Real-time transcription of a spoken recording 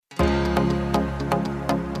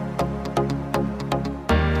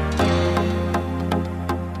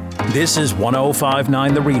This is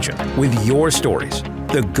 105.9 The Region with your stories.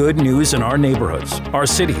 The good news in our neighborhoods, our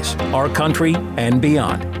cities, our country, and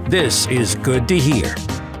beyond. This is Good to Hear.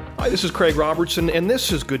 Hi, this is Craig Robertson, and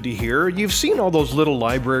this is Good to Hear. You've seen all those little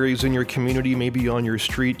libraries in your community, maybe on your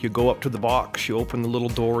street. You go up to the box, you open the little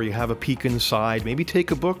door, you have a peek inside, maybe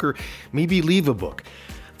take a book or maybe leave a book.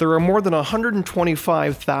 There are more than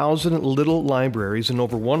 125,000 little libraries in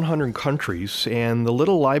over 100 countries, and the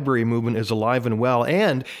little library movement is alive and well.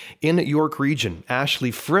 And in York Region,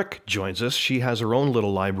 Ashley Fric joins us. She has her own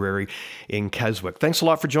little library in Keswick. Thanks a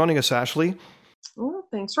lot for joining us, Ashley. Well,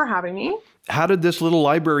 thanks for having me. How did this little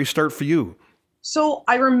library start for you? So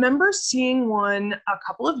I remember seeing one a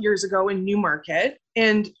couple of years ago in Newmarket,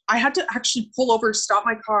 and I had to actually pull over, stop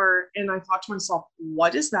my car, and I thought to myself,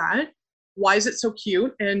 what is that? Why is it so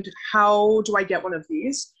cute? And how do I get one of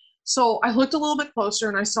these? So I looked a little bit closer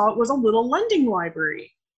and I saw it was a little lending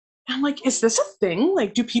library. And I'm like, is this a thing?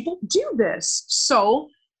 Like, do people do this? So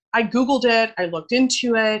I Googled it, I looked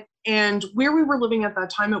into it, and where we were living at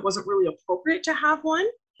that time, it wasn't really appropriate to have one.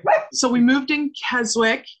 So we moved in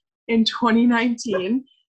Keswick in 2019,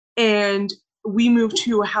 and we moved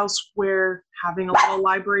to a house where having a little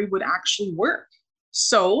library would actually work.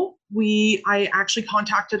 So I actually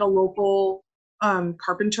contacted a local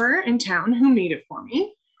carpenter in town who made it for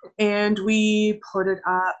me, and we put it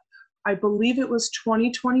up. I believe it was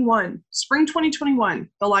 2021, spring 2021,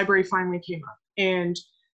 the library finally came up, and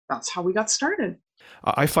that's how we got started.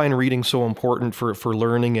 I find reading so important for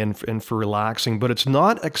learning and for relaxing, but it's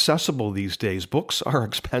not accessible these days. Books are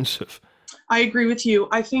expensive. I agree with you.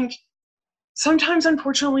 I think sometimes,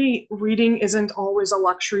 unfortunately, reading isn't always a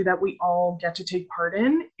luxury that we all get to take part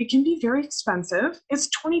in. It can be very expensive. It's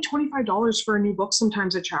 $20, $25 for a new book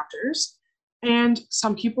sometimes at Chapters. And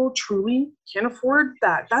some people truly can't afford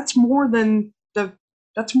that. That's more than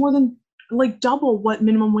like double what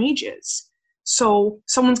minimum wage is. So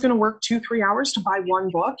someone's going to work 2-3 hours to buy one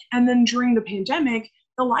book. And then during the pandemic,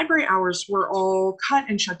 the library hours were all cut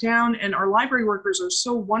and shut down. And our library workers are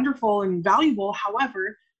so wonderful and valuable.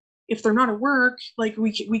 However, if they're not at work, like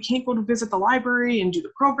we can't go to visit the library and do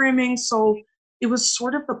the programming. So it was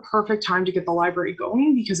sort of the perfect time to get the library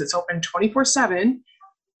going because it's open 24/7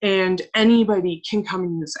 and anybody can come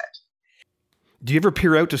and use it. Do you ever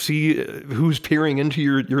peer out to see who's peering into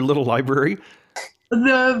your little library?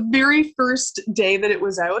 The very first day that it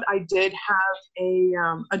was out, I did have a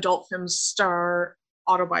adult film star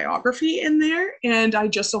autobiography in there. And I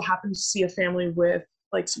just so happened to see a family with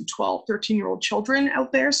like some 12, 13-year-old children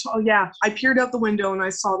out there. So yeah, I peered out the window and I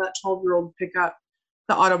saw that 12-year-old pick up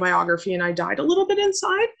the autobiography and I died a little bit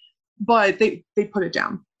inside, but they put it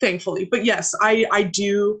down, thankfully. But yes, I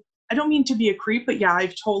don't mean to be a creep, but yeah,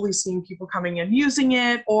 I've totally seen people coming in using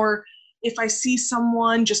it. Or if I see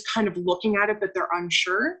someone just kind of looking at it, but they're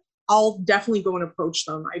unsure, I'll definitely go and approach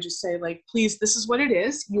them. I just say like, please, this is what it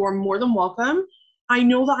is. You are more than welcome. I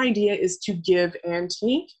know the idea is to give and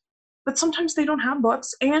take, but sometimes they don't have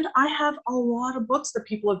books, and I have a lot of books that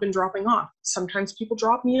people have been dropping off. Sometimes people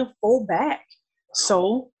drop me a full bag.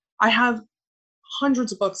 So I have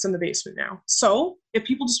hundreds of books in the basement now. So if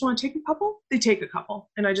people just want to take a couple, they take a couple,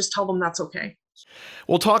 and I just tell them that's okay.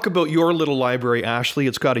 We'll talk about your little library, Ashley.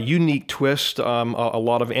 It's got a unique twist, a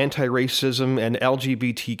lot of anti-racism and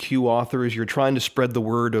LGBTQ authors. You're trying to spread the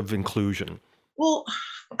word of inclusion. Well,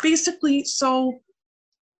 basically, so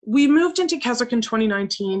we moved into Keswick in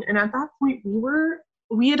 2019, and at that point,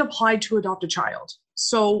 we had applied to adopt a child.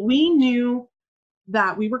 So we knew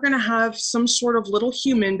that we were going to have some sort of little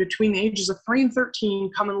human between the ages of 3 and 13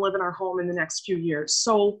 come and live in our home in the next few years.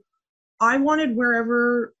 So I wanted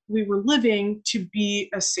wherever we were living to be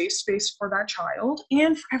a safe space for that child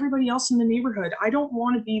and for everybody else in the neighborhood. I don't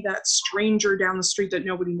want to be that stranger down the street that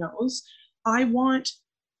nobody knows. I want,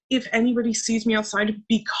 if anybody sees me outside, to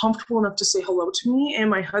be comfortable enough to say hello to me and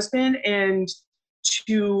my husband, and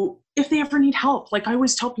to, if they ever need help. Like I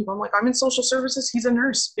always tell people, I'm like, I'm in social services, he's a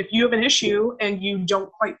nurse. If you have an issue and you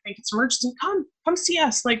don't quite think it's emergency, come see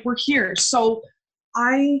us. Like, we're here. So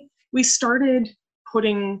we started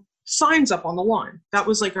putting signs up on the lawn. That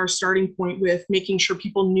was like our starting point with making sure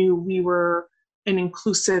people knew we were an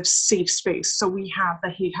inclusive, safe space. So we have the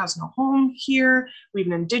Hate Has No Home here. We have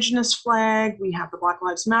an Indigenous flag. We have the Black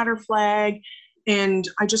Lives Matter flag. And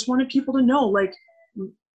I just wanted people to know, like,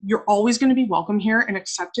 you're always going to be welcome here and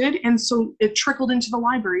accepted. And so it trickled into the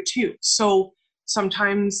library too. So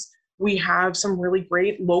sometimes we have some really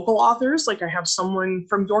great local authors. Like I have someone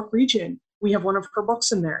from York Region. We have one of her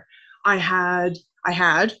books in there.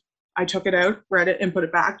 I took it out, read it, and put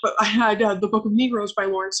it back. But I had the Book of Negroes by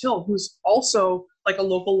Lawrence Hill, who's also like a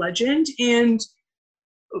local legend. And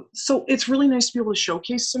So it's really nice to be able to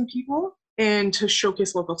showcase some people and to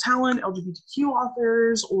showcase local talent, LGBTQ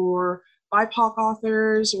authors or BIPOC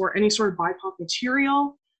authors or any sort of BIPOC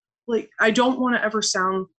material. Like, I don't want to ever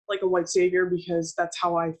sound like a white savior because that's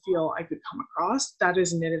how I feel I could come across. That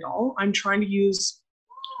isn't it at all. I'm trying to use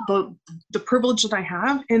the privilege that I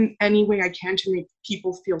have in any way I can to make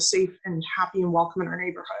people feel safe and happy and welcome in our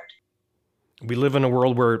neighborhood. We live in a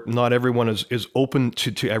world where not everyone is open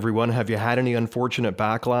to everyone. Have you had any unfortunate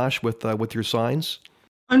backlash with your signs?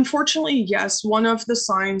 Unfortunately, yes. One of the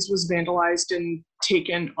signs was vandalized and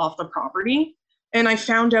taken off the property. And I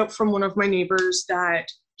found out from one of my neighbors that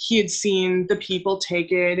he had seen the people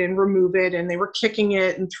take it and remove it, and they were kicking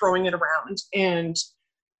it and throwing it around. And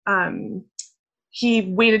he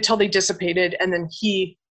waited till they dissipated, and then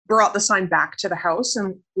he brought the sign back to the house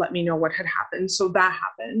and let me know what had happened. So that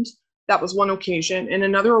happened. That was one occasion. And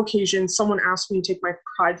another occasion, someone asked me to take my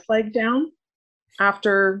pride flag down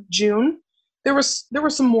after June. There were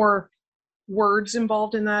some more words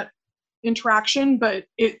involved in that interaction, but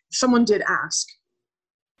someone did ask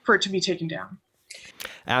for it to be taken down.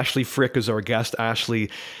 Ashley Fric is our guest.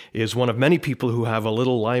 Ashley is one of many people who have a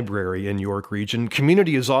little library in York Region.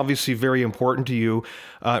 Community is obviously very important to you.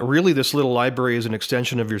 Really, this little library is an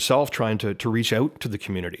extension of yourself trying to reach out to the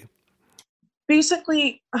community.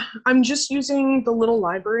 Basically, I'm just using the little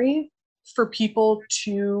library for people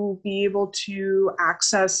to be able to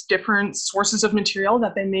access different sources of material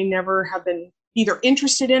that they may never have been either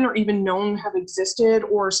interested in or even known have existed,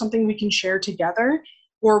 or something we can share together,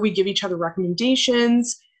 or we give each other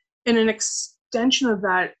recommendations. And an extension of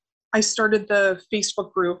that, I started the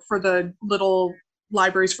Facebook group for the little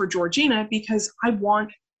libraries for Georgina because I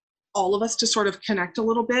want all of us to sort of connect a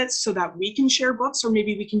little bit so that we can share books, or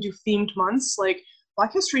maybe we can do themed months like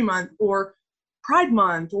Black History Month or Pride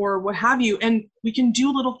Month or what have you. And we can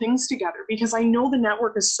do little things together because I know the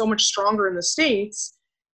network is so much stronger in the States.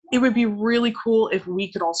 It would be really cool if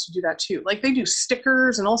we could also do that too. Like, they do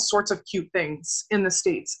stickers and all sorts of cute things in the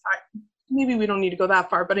States. Maybe we don't need to go that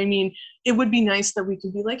far, but I mean, it would be nice that we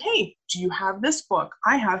could be like, hey, do you have this book?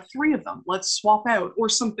 I have 3 of them. Let's swap out or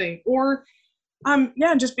something. Or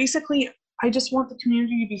just basically, I just want the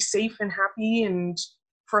community to be safe and happy and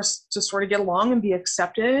for us to sort of get along and be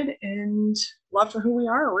accepted and loved for who we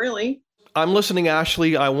are, really. I'm listening,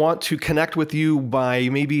 Ashley. I want to connect with you by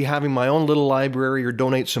maybe having my own little library or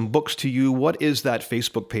donate some books to you. What is that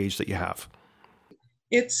Facebook page that you have?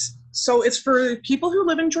 It's for people who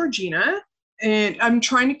live in Georgina, and I'm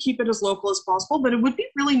trying to keep it as local as possible, but it would be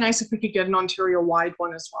really nice if we could get an Ontario-wide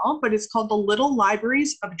one as well. But it's called the Little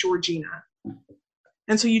Libraries of Georgina.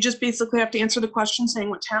 And so you just basically have to answer the question saying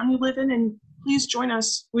what town you live in, and please join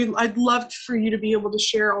us. I'd love for you to be able to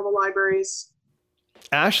share all the libraries.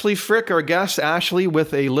 Ashley Fric, our guest, Ashley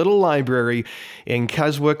with a little library in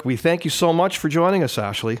Keswick. We thank you so much for joining us,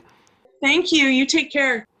 Ashley. Thank you. You take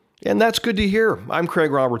care. And that's Good to Hear. I'm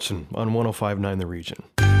Craig Robertson on 105.9 The Region.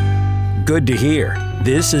 Good to hear.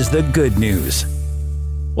 This is the good news.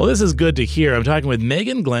 Well, this is good to hear. I'm talking with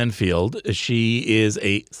Megan Glanfield. She is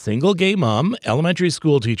a single gay mom, elementary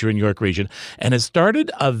school teacher in York Region, and has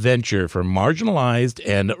started a venture for marginalized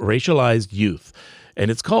and racialized youth. And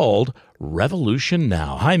it's called Revolution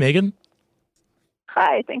Now. Hi, Megan.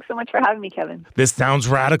 Hi. Thanks so much for having me, Kevin. This sounds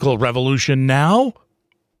radical. Revolution Now?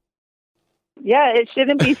 Yeah, it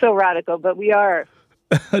shouldn't be so radical, but we are.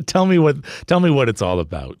 Tell me what it's all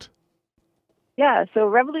about. Yeah, so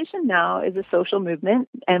Revolution Now is a social movement,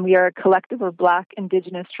 and we are a collective of Black,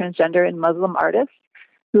 Indigenous, transgender, and Muslim artists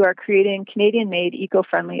who are creating Canadian-made,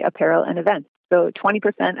 eco-friendly apparel and events. So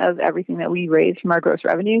 20% of everything that we raise from our gross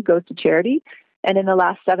revenue goes to charity. And in the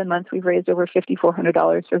last 7 months, we've raised over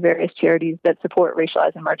 $5,400 for various charities that support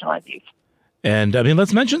racialized and marginalized youth. And I mean,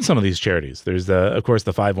 let's mention some of these charities. There's, of course,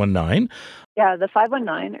 the 519. Yeah, the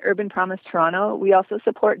 519, Urban Promise Toronto. We also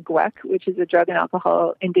support GWEC, which is a drug and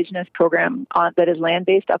alcohol Indigenous program that is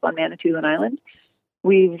land-based up on Manitoulin Island.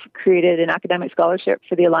 We've created an academic scholarship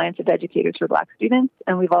for the Alliance of Educators for Black Students,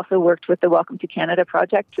 and we've also worked with the Welcome to Canada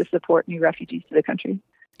project to support new refugees to the country.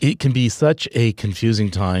 It can be such a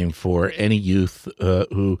confusing time for any youth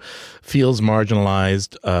who feels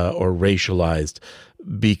marginalized or racialized,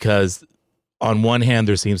 because on one hand,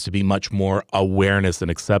 there seems to be much more awareness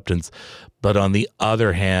and acceptance, but on the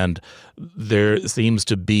other hand, there seems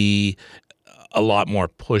to be a lot more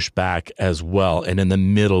pushback as well. And in the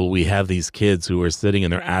middle, we have these kids who are sitting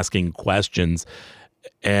and they're asking questions,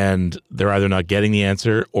 and they're either not getting the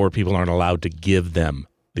answer or people aren't allowed to give them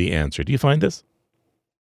the answer. Do you find this?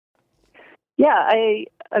 Yeah, I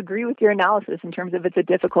agree with your analysis in terms of it's a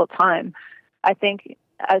difficult time. I think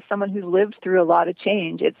as someone who's lived through a lot of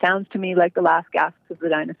change, it sounds to me like the last gasps of the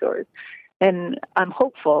dinosaurs. And I'm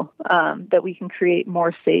hopeful that we can create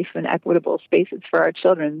more safe and equitable spaces for our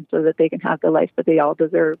children so that they can have the life that they all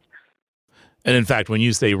deserve. And in fact, when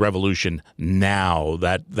you say revolution now,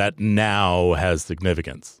 that now has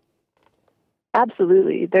significance.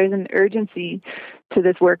 Absolutely. There's an urgency to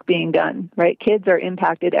this work being done, right? Kids are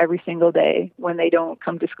impacted every single day when they don't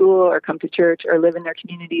come to school or come to church or live in their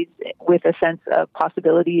communities with a sense of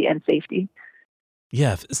possibility and safety.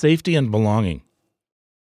 Yeah, safety and belonging.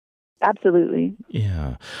 Absolutely.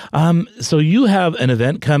 Yeah. So you have an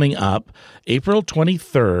event coming up April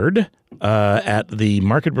 23rd at the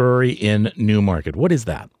Market Brewery in Newmarket. What is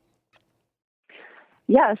that?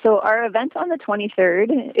 Yeah, so our event on the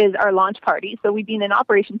 23rd is our launch party. So we've been in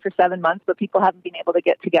operation for 7 months, but people haven't been able to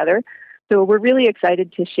get together. So we're really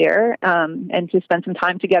excited to share and to spend some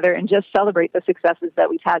time together and just celebrate the successes that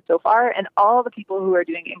we've had so far and all the people who are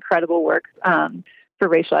doing incredible work for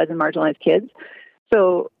racialized and marginalized kids.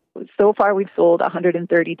 So far we've sold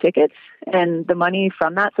 130 tickets, and the money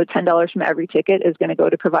from that, so $10 from every ticket, is going to go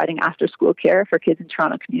to providing after-school care for kids in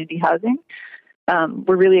Toronto community housing.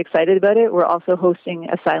 We're really excited about it. We're also hosting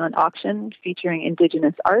a silent auction featuring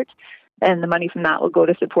Indigenous art, and the money from that will go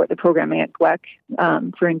to support the programming at GWEC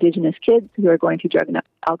for Indigenous kids who are going through drug and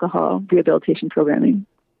alcohol rehabilitation programming.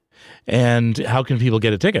 And how can people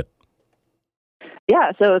get a ticket?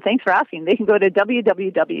 Yeah, so thanks for asking. They can go to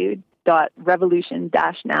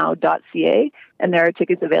www.revolution-now.ca, and there are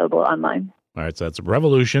tickets available online. All right, so that's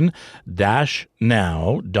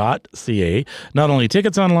revolution-now.ca. Not only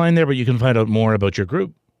tickets online there, but you can find out more about your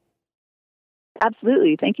group.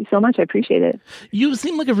 Absolutely. Thank you so much. I appreciate it. You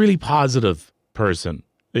seem like a really positive person,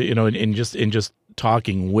 in just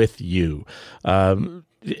talking with you.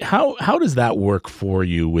 How does that work for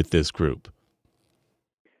you with this group?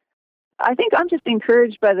 I think I'm just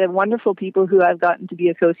encouraged by the wonderful people who I've gotten to be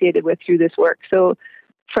associated with through this work. So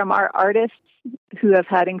from our artists who have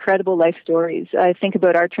had incredible life stories, I think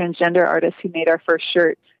about our transgender artist who made our first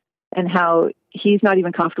shirt and how he's not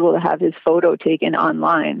even comfortable to have his photo taken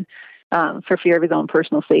online for fear of his own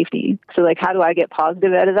personal safety. So how do I get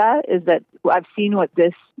positive out of that? Is that I've seen what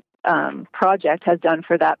this project has done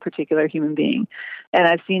for that particular human being. And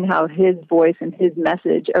I've seen how his voice and his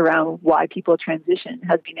message around why people transition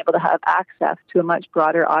has been able to have access to a much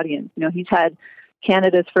broader audience. He's had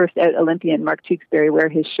Canada's first out Olympian, Mark Tewksbury, wear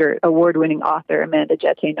his shirt, award-winning author Amanda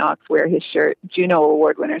Jette-Knox wear his shirt, Juno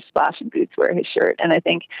Award winner Splash and Boots wear his shirt. And I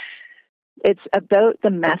think it's about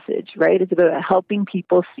the message, right? It's about helping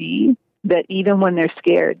people see that even when they're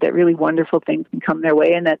scared, that really wonderful things can come their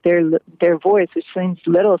way, and that their voice, which seems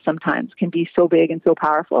little sometimes, can be so big and so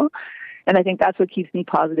powerful. And I think that's what keeps me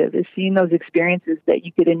positive, is seeing those experiences that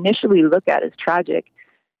you could initially look at as tragic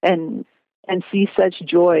and see such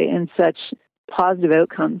joy and such positive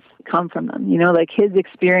outcomes come from them. His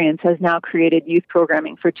experience has now created youth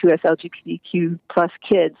programming for 2S LGBTQ plus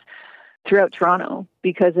kids throughout Toronto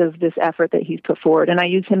because of this effort that he's put forward. And I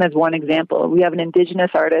use him as one example. We have an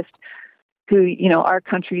Indigenous artist who, our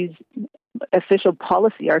country's official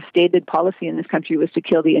policy, our stated policy in this country was to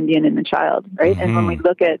kill the Indian and the child, right? Mm-hmm. And when we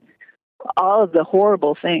look at all of the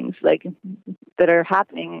horrible things that are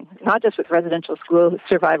happening, not just with residential school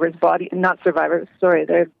survivors,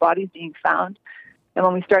 their bodies being found. And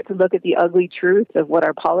when we start to look at the ugly truth of what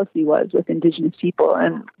our policy was with Indigenous people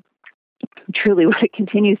and truly what it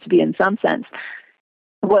continues to be in some sense,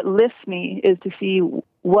 what lifts me is to see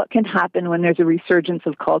what can happen when there's a resurgence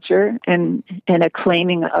of culture and a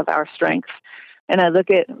claiming of our strengths. And I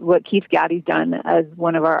look at what Keith Gaddy's done as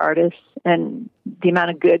one of our artists and the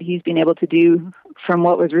amount of good he's been able to do from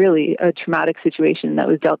what was really a traumatic situation that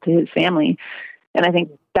was dealt to his family. And I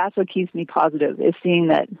think that's what keeps me positive, is seeing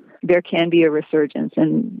that there can be a resurgence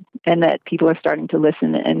and that people are starting to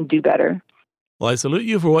listen and do better. Well, I salute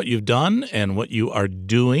you for what you've done and what you are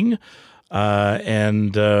doing.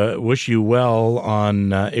 And wish you well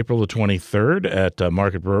on April the 23rd at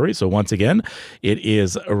Market Brewery. So once again, it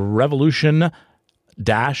is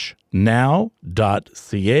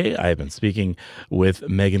revolution-now.ca. I have been speaking with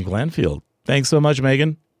Megan Glanfield. Thanks so much,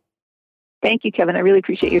 Megan. Thank you, Kevin. I really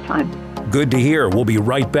appreciate your time. Good to hear. We'll be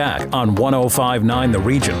right back on 105.9 The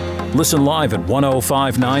Region. Listen live at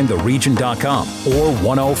 1059theregion.com or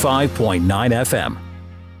 105.9 FM.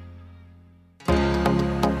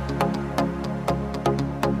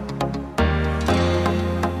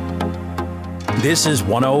 This is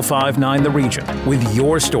 105.9 The Region with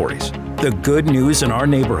your stories. The good news in our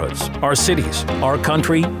neighborhoods, our cities, our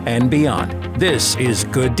country, and beyond. This is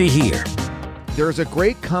Good to Hear. There's a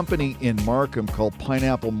great company in Markham called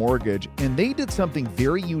Pineapple Mortgage, and they did something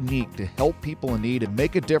very unique to help people in need and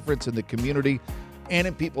make a difference in the community and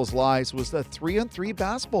in people's lives. Was the 3-on-3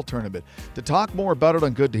 basketball tournament. To talk more about it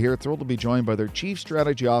on Good to Hear, thrilled to be joined by their Chief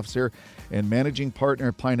Strategy Officer and Managing Partner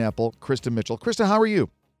at Pineapple, Krista Mitchell. Krista, how are you?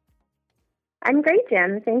 I'm great,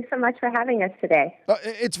 Jim. Thanks so much for having us today.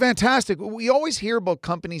 It's fantastic. We always hear about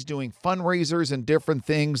companies doing fundraisers and different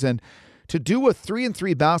things, and to do a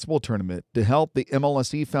 3-on-3 basketball tournament to help the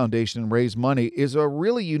MLSE Foundation raise money is a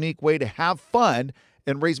really unique way to have fun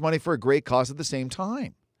and raise money for a great cause at the same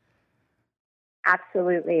time.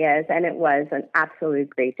 Absolutely is, and it was an absolute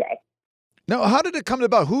great day. Now, how did it come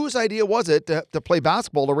about? Whose idea was it to play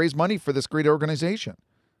basketball to raise money for this great organization?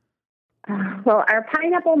 Well, our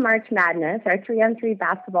Pineapple March Madness, our 3-on-3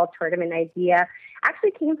 basketball tournament idea,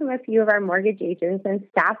 actually came from a few of our mortgage agents and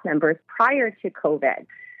staff members prior to COVID.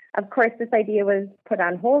 Of course, this idea was put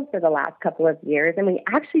on hold for the last couple of years, and we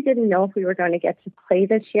actually didn't know if we were going to get to play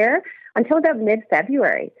this year until about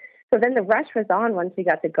mid-February. So then the rush was on once we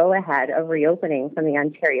got the go-ahead of reopening from the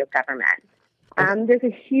Ontario government. There's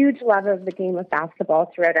a huge love of the game of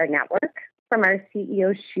basketball throughout our network, from our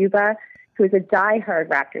CEO, Shuba, who is a diehard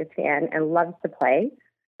Raptors fan and loves to play,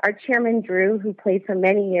 our chairman, Drew, who played for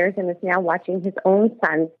many years and is now watching his own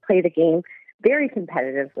sons play the game very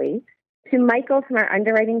competitively, to Michael from our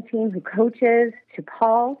underwriting team who coaches, to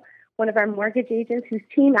Paul, one of our mortgage agents whose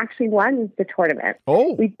team actually won the tournament.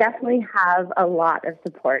 Oh. We definitely have a lot of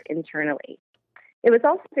support internally. It was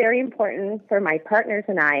also very important for my partners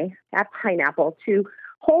and I at Pineapple to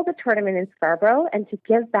hold a tournament in Scarborough and to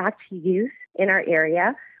give back to youth in our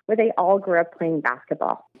area where they all grew up playing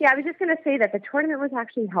basketball. Yeah, I was just going to say that the tournament was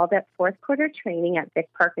actually held at fourth quarter training at Vic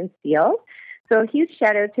Park and Field. So a huge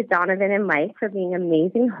shout out to Donovan and Mike for being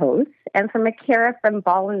amazing hosts, and for Makara from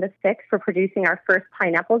Ball in the Six for producing our first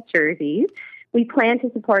Pineapple jerseys. We plan to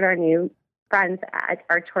support our new friends at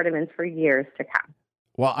our tournaments for years to come.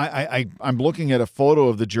 Well, I'm looking at a photo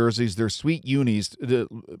of the jerseys. They're sweet unis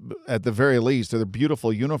at the very least. They're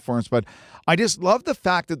beautiful uniforms. But I just love the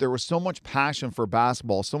fact that there was so much passion for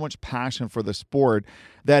basketball, so much passion for the sport,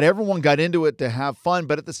 that everyone got into it to have fun.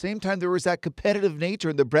 But at the same time, there was that competitive nature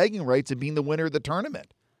and the bragging rights of being the winner of the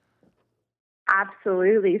tournament.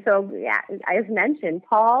 Absolutely. So, yeah, as mentioned,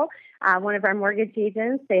 Paul, one of our mortgage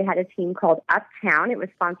agents, they had a team called Uptown. It was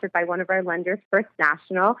sponsored by one of our lenders, First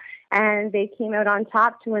National, and they came out on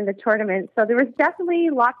top to win the tournament. So there was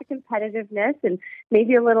definitely lots of competitiveness and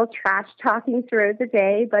maybe a little trash talking throughout the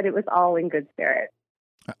day, but it was all in good spirit.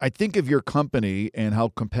 I think of your company and how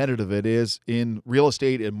competitive it is in real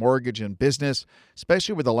estate and mortgage and business,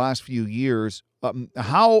 especially over the last few years.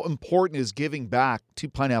 How important is giving back to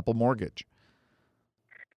Pineapple Mortgage?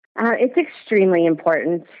 It's extremely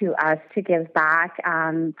important to us to give back.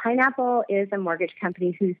 Pineapple is a mortgage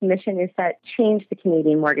company whose mission is to change the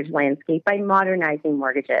Canadian mortgage landscape by modernizing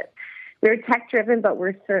mortgages. We're tech-driven, but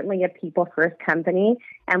we're certainly a people-first company,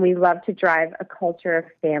 and we love to drive a culture of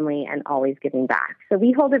family and always giving back. So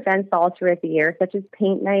we hold events all throughout the year, such as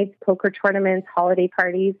paint nights, poker tournaments, holiday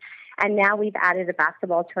parties, and now we've added a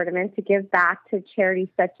basketball tournament to give back to charities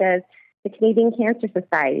such as the Canadian Cancer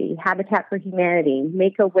Society, Habitat for Humanity,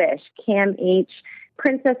 Make-A-Wish, CAMH,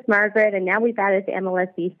 Princess Margaret, and now we've added the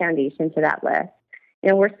MLSE Foundation to that list.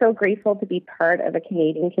 You know, we're so grateful to be part of a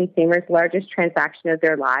Canadian consumer's largest transaction of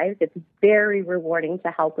their lives. It's very rewarding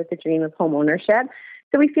to help with the dream of home ownership.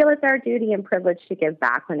 So we feel it's our duty and privilege to give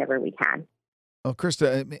back whenever we can. Oh,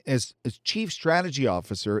 Krista, as Chief Strategy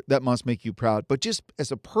Officer, that must make you proud. But just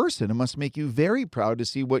as a person, it must make you very proud to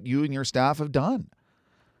see what you and your staff have done.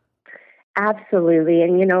 Absolutely.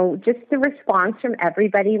 And, you know, just the response from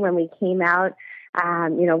everybody when we came out,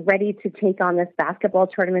 ready to take on this basketball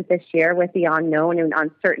tournament this year with the unknown and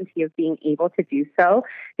uncertainty of being able to do so,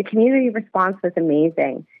 the community response was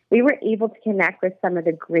amazing. We were able to connect with some of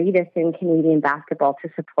the greatest in Canadian basketball to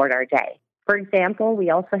support our day. For example, we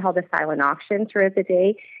also held a silent auction throughout the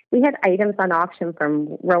day. We had items on auction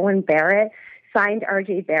from Rowan Barrett, signed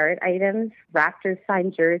RJ Barrett items, Raptors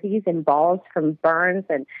signed jerseys and balls from Burns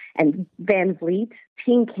and Van Vliet.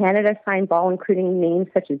 Team Canada signed ball, including names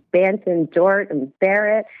such as Banton, Dort, and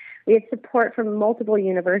Barrett. We had support from multiple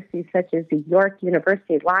universities such as the York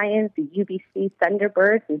University Lions, the UBC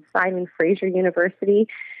Thunderbirds, and Simon Fraser University.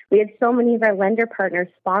 We had so many of our lender partners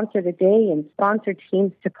sponsor the day and sponsor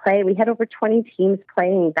teams to play. We had over 20 teams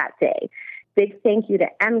playing that day. Big thank you to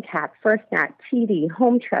MCAP, FirstNat, TD,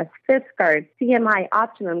 Home Trust, Fifth Guard, CMI,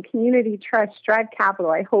 Optimum, Community Trust, Strive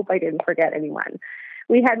Capital. I hope I didn't forget anyone.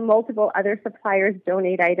 We had multiple other suppliers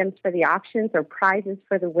donate items for the auctions or prizes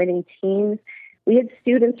for the winning teams. We had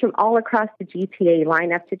students from all across the GTA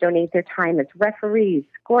line up to donate their time as referees,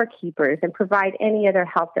 scorekeepers, and provide any other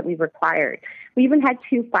help that we required. We even had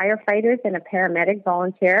 2 firefighters and a paramedic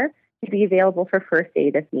volunteer to be available for first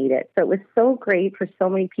aid if needed. So it was so great for so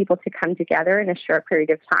many people to come together in a short period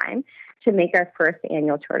of time to make our first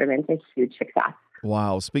annual tournament a huge success.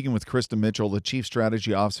 Wow. Speaking with Krista Mitchell, the Chief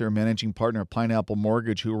Strategy Officer and Managing Partner of Pineapple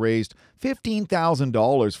Mortgage, who raised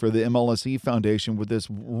 $15,000 for the MLSE Foundation with this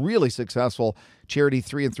really successful charity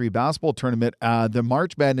 3-on-3 basketball tournament, the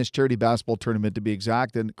March Madness Charity Basketball Tournament to be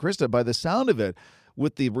exact. And Krista, by the sound of it,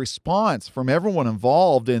 with the response from everyone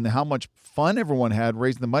involved and how much fun everyone had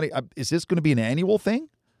raising the money, is this going to be an annual thing?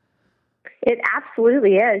 It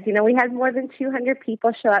absolutely is. You know, we had more than 200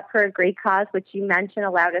 people show up for a great cause, which you mentioned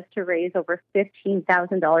allowed us to raise over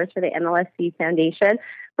 $15,000 for the MLSE Foundation.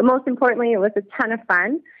 But most importantly, it was a ton of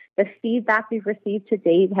fun. The feedback we've received to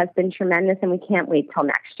date has been tremendous, and we can't wait till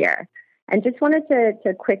next year. And just wanted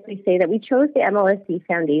to quickly say that we chose the MLSE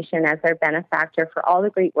Foundation as our benefactor for all the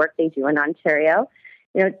great work they do in Ontario.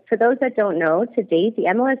 You know, for those that don't know, to date, the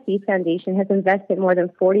MLSE Foundation has invested more than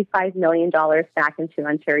 $45 million back into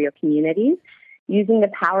Ontario communities. Using the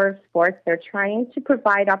power of sports, they're trying to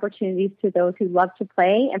provide opportunities to those who love to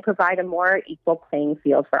play and provide a more equal playing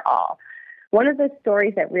field for all. One of the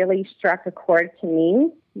stories that really struck a chord to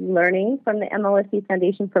me, learning from the MLSE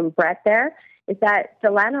Foundation from Brett there, is that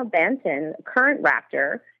Delano Benton, current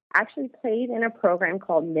Raptor, actually played in a program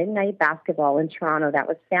called Midnight Basketball in Toronto that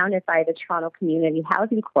was founded by the Toronto Community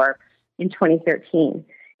Housing Corp in 2013.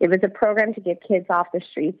 It was a program to get kids off the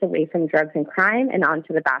streets away from drugs and crime and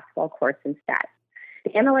onto the basketball courts instead.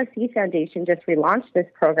 The MLSE Foundation just relaunched this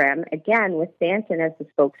program, again with Banton as the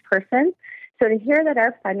spokesperson. So to hear that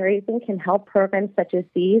our fundraising can help programs such as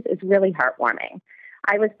these is really heartwarming.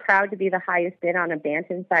 I was proud to be the highest bid on a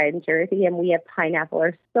Banton side in Jersey, and we at Pineapple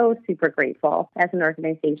are so super grateful as an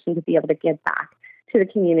organization to be able to give back to the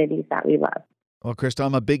communities that we love. Well, Krista,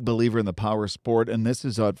 I'm a big believer in the power of sport, and this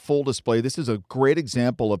is a full display. This is a great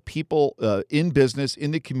example of people in business, in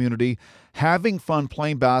the community, having fun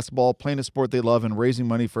playing basketball, playing a sport they love, and raising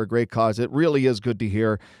money for a great cause. It really is good to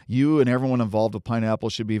hear. You and everyone involved with Pineapple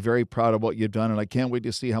should be very proud of what you've done, and I can't wait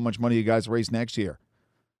to see how much money you guys raise next year.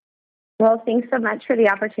 Well, thanks so much for the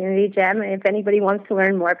opportunity, Jim. And if anybody wants to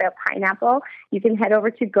learn more about Pineapple, you can head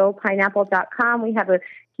over to gopineapple.com. We have a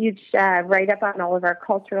huge write-up on all of our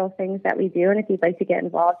cultural things that we do. And if you'd like to get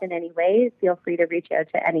involved in any way, feel free to reach out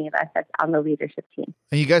to any of us that's on the leadership team.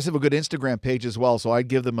 And you guys have a good Instagram page as well, so I'd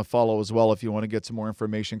give them a follow as well if you want to get some more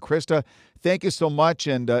information. Krista, thank you so much,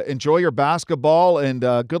 and enjoy your basketball, and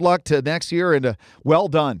good luck to next year, and well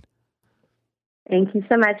done. Thank you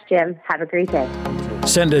so much, Jim. Have a great day.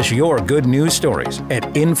 Send us your good news stories at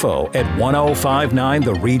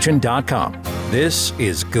info@1059theregion.com. This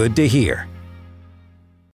is Good to Hear.